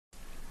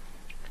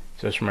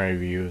So that's my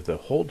review of the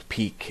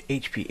HoldPeak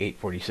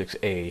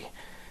HP846A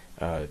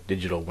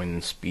digital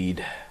wind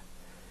speed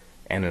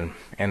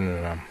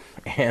anemometer.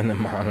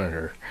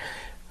 Anemometer.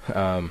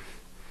 I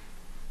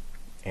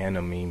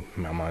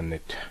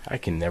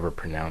can never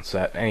pronounce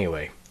that.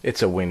 Anyway,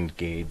 it's a wind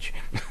gauge.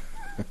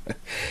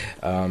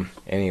 That's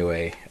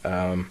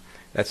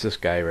this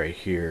guy right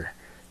here,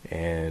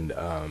 and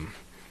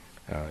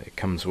it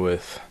comes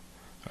with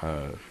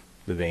the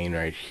vane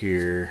right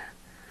here,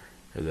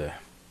 or the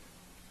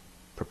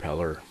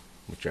propeller,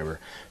 whichever.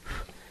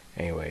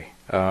 Anyway,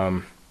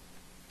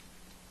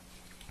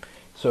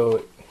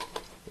 so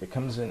it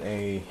comes in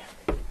a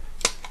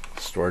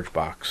storage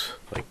box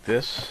like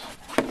this.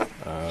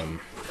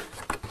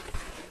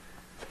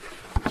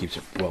 Keeps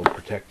it well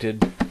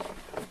protected.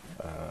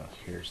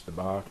 Here's the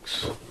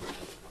box.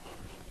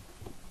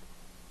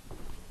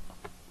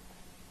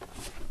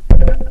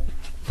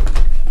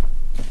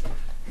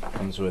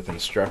 Comes with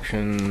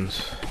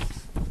instructions.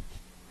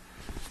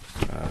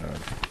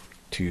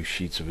 2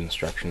 sheets of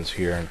instructions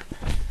here on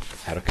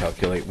how to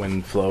calculate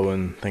wind flow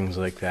and things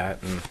like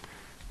that, and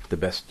the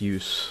best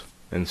use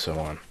and so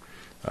on.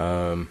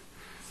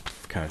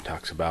 Kind of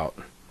talks about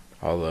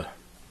all the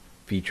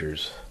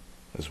features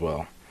as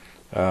well.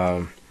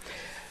 I'm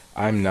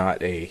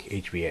not a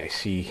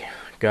HVAC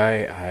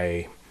guy.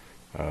 I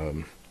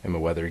am a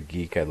weather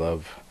geek. I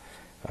love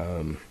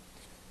the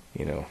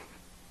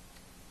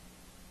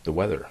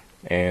weather.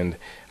 And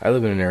I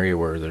live in an area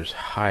where there's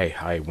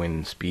high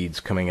wind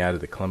speeds coming out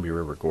of the Columbia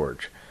River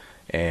Gorge,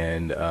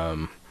 and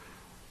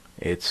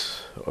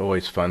it's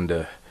always fun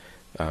to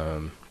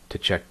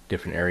check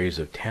different areas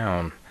of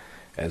town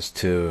as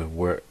to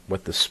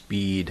what the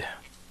speed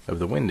of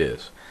the wind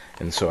is.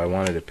 And so I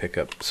wanted to pick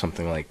up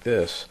something like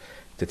this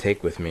to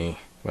take with me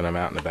when I'm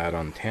out and about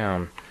on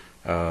town.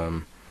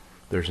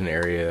 There's an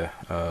area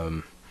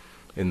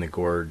in the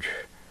gorge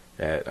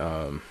at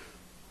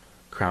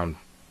Crown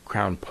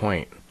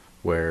Point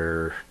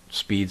where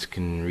speeds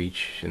can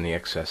reach in the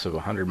excess of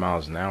 100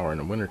 miles an hour in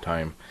the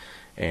wintertime,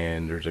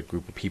 and there's a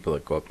group of people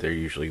that go up there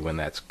usually when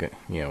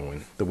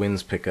when the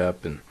winds pick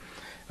up, and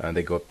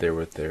they go up there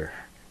with their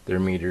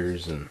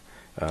meters, and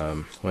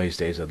one of these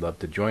days I'd love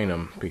to join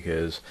them,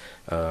 because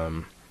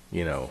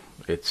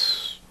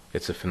it's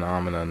a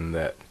phenomenon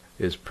that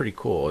is pretty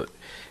cool,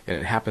 and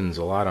it happens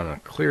a lot on a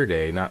clear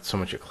day, not so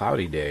much a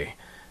cloudy day,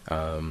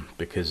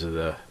 because of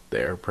the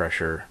air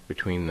pressure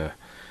between the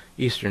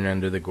eastern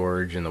end of the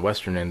gorge and the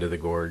western end of the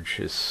gorge.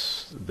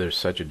 There's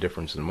such a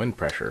difference in wind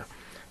pressure,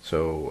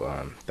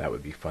 so that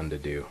would be fun to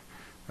do.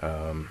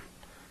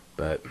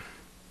 But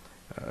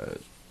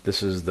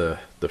this is the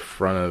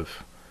front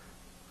of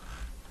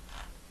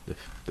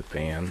the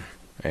fan,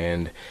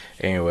 and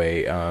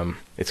anyway,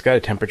 it's got a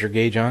temperature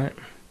gauge on it,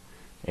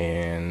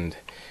 and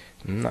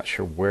I'm not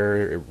sure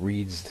where it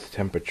reads the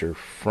temperature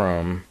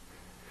from.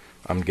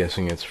 I'm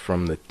guessing it's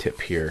from the tip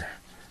here,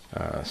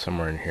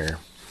 somewhere in here.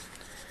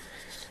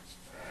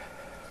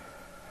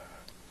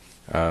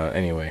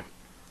 Anyway,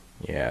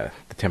 yeah,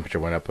 the temperature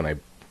went up when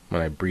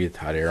I breathed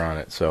hot air on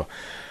it, so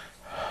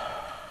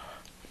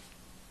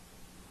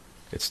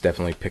it's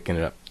definitely picking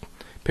up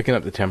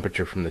the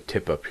temperature from the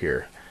tip up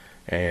here.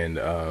 And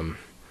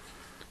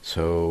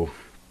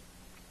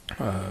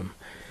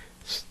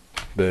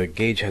the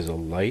gauge has a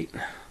light,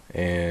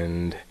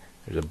 and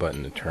there's a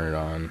button to turn it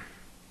on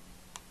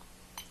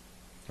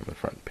the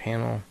front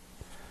panel,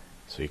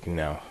 so you can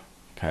now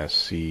kind of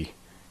see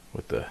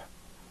what the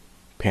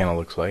panel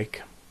looks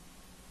like.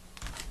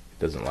 It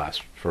doesn't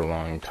last for a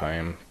long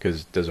time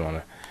because it doesn't want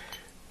to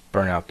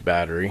burn out the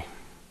battery,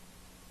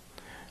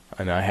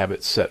 and I have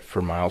it set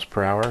for miles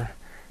per hour,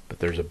 but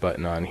there's a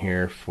button on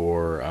here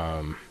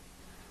for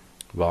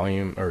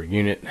volume or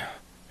unit,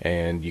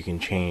 and you can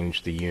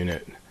change the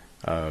unit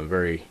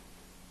very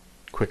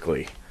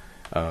quickly.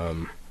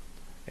 And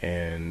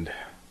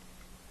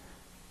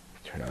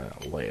turn on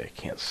that light, I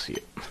can't see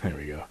it. There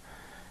we go.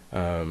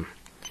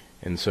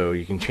 And so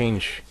you can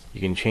change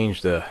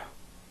the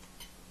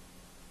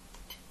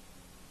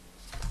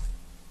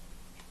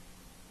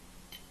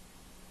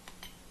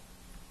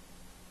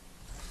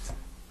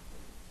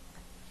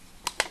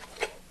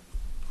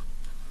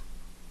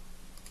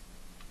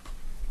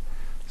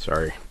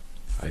sorry,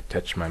 I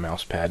touched my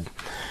mouse pad.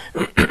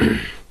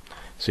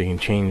 So you can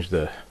change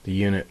the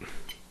unit.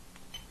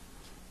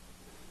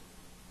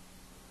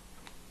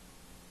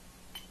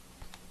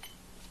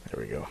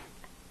 There we go.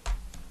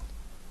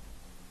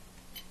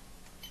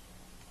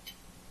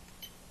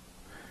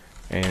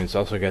 And it's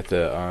also got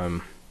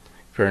the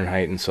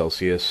Fahrenheit and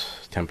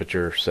Celsius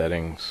temperature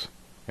settings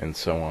and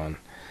so on.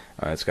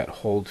 It's got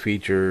hold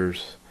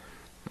features,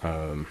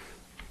 and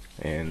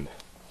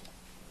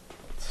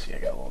let's see, I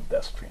got a little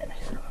desk fan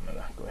here. I'm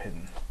gonna go ahead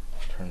and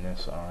turn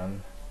this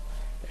on,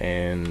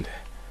 and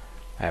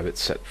I have it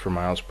set for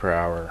miles per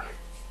hour,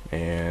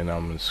 and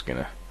I'm just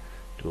gonna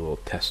do a little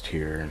test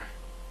here.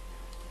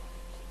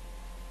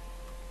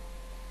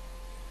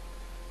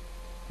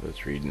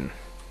 It's reading.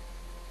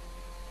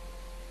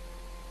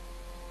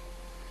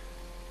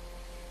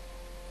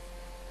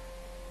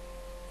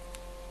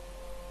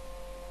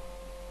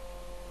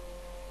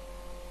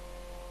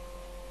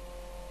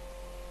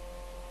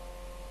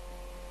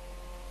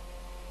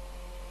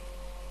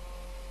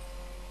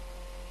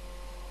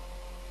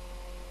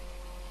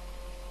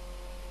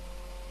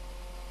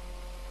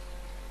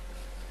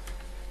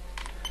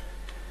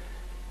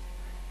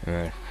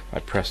 and I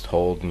pressed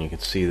hold, and you can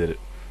see that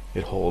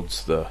it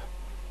holds the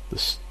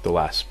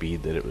last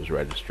speed that it was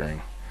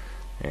registering,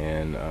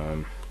 and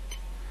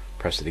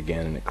press it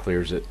again and it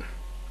clears it.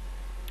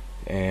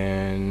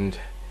 And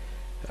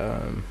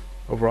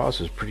overall,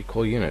 this is a pretty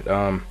cool unit.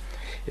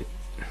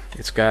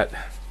 It's got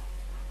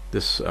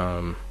this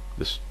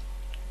this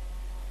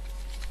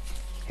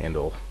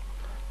handle,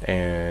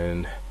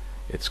 and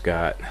it's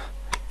got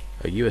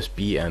a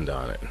USB end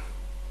on it.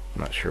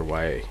 I'm not sure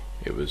why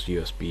it was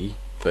USB,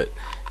 but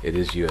it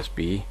is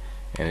USB,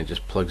 and it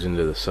just plugs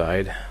into the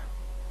side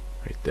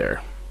right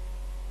there.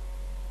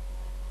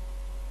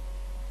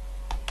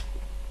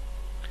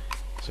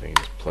 So you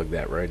can just plug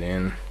that right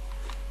in,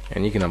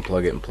 and you can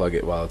unplug it and plug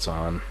it while it's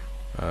on.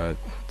 It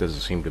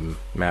doesn't seem to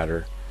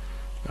matter.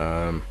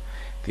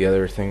 The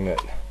other thing that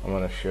I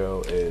want to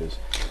show is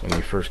when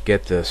you first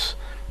get this,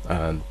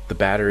 the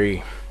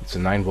battery, it's a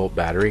 9-volt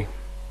battery,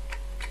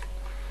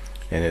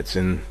 and it's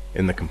in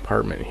the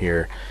compartment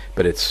here,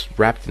 but it's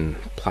wrapped in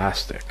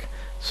plastic.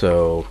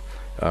 So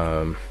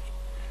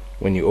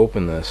when you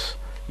open this,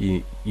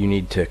 you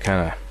need to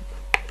kind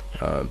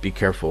of be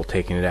careful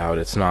taking it out.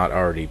 It's not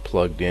already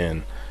plugged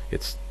in.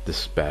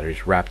 This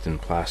battery's wrapped in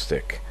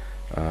plastic.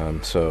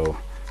 So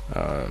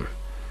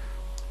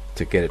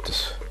to get it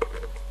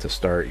to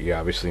start, you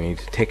obviously need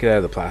to take it out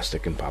of the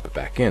plastic and pop it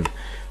back in.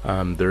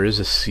 There is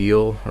a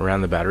seal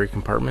around the battery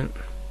compartment.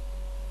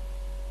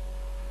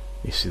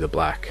 You see the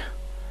black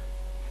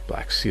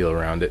seal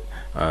around it.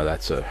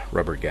 That's a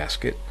rubber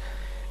gasket.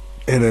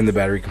 And then the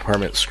battery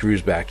compartment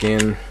screws back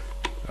in.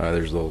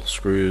 There's little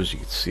screws. You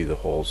can see the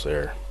holes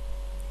there.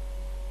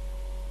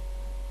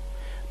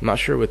 I'm not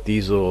sure what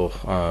these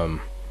little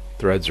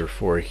threads are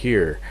for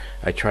here.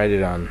 I tried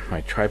it on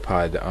my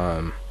tripod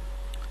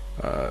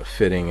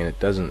fitting, and it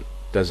doesn't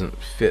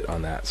fit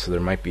on that, so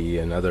there might be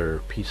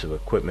another piece of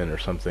equipment or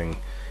something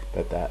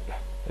that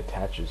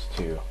attaches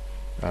to.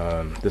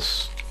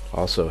 This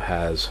also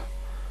has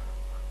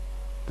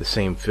the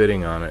same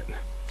fitting on it,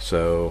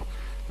 so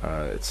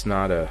it's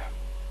not a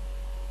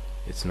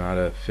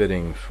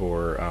fitting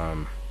for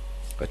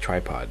a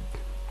tripod,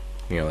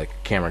 like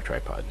a camera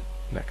tripod,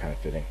 that kind of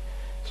fitting.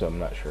 So I'm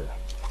not sure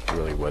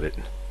really what it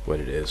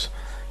is,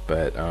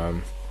 but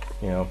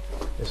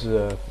this is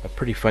a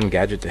pretty fun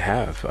gadget to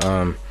have.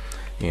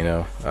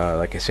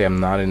 Like I say, I'm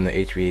not in the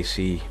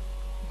HVAC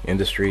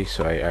industry,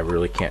 so I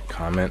really can't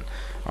comment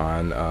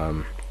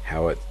on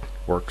how it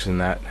works in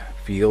that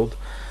field.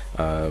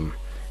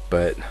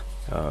 But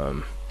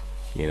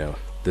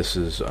this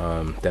is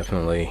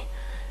definitely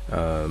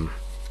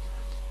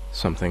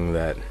something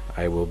that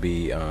I will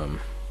be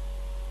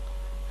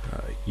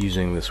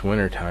using this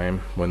winter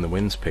time when the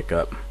winds pick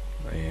up.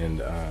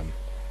 And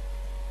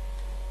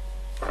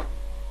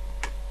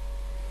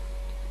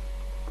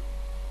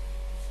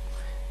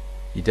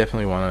you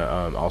definitely want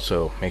to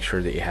also make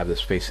sure that you have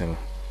this facing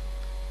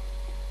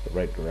the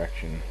right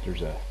direction.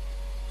 There's an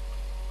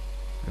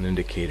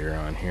indicator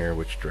on here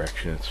which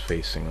direction it's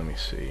facing. Let me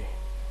see.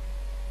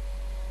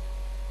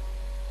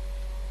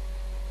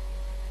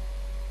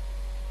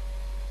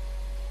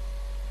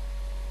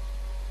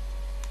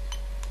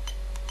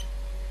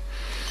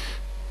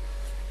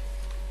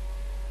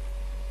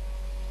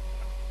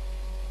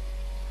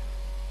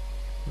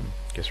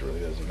 Guess it really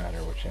doesn't matter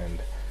which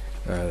end.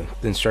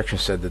 The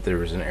instructions said that there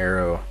was an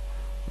arrow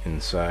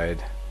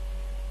inside,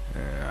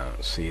 and I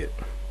don't see it.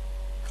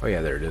 Oh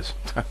yeah, there it is.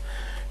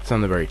 It's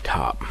on the very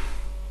top.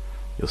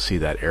 You'll see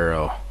that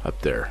arrow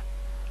up there.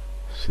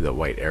 See the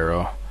white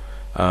arrow?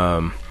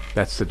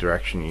 That's the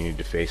direction you need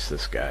to face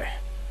this guy.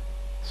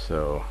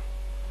 So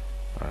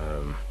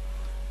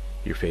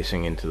you're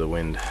facing into the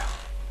wind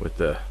with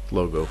the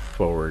logo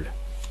forward.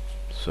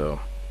 So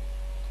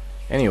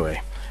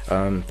anyway,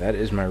 that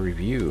is my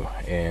review,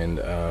 and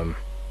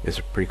it's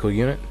a pretty cool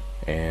unit,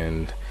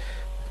 and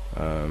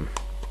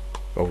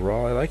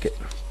overall I like it.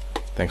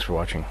 Thanks for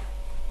watching.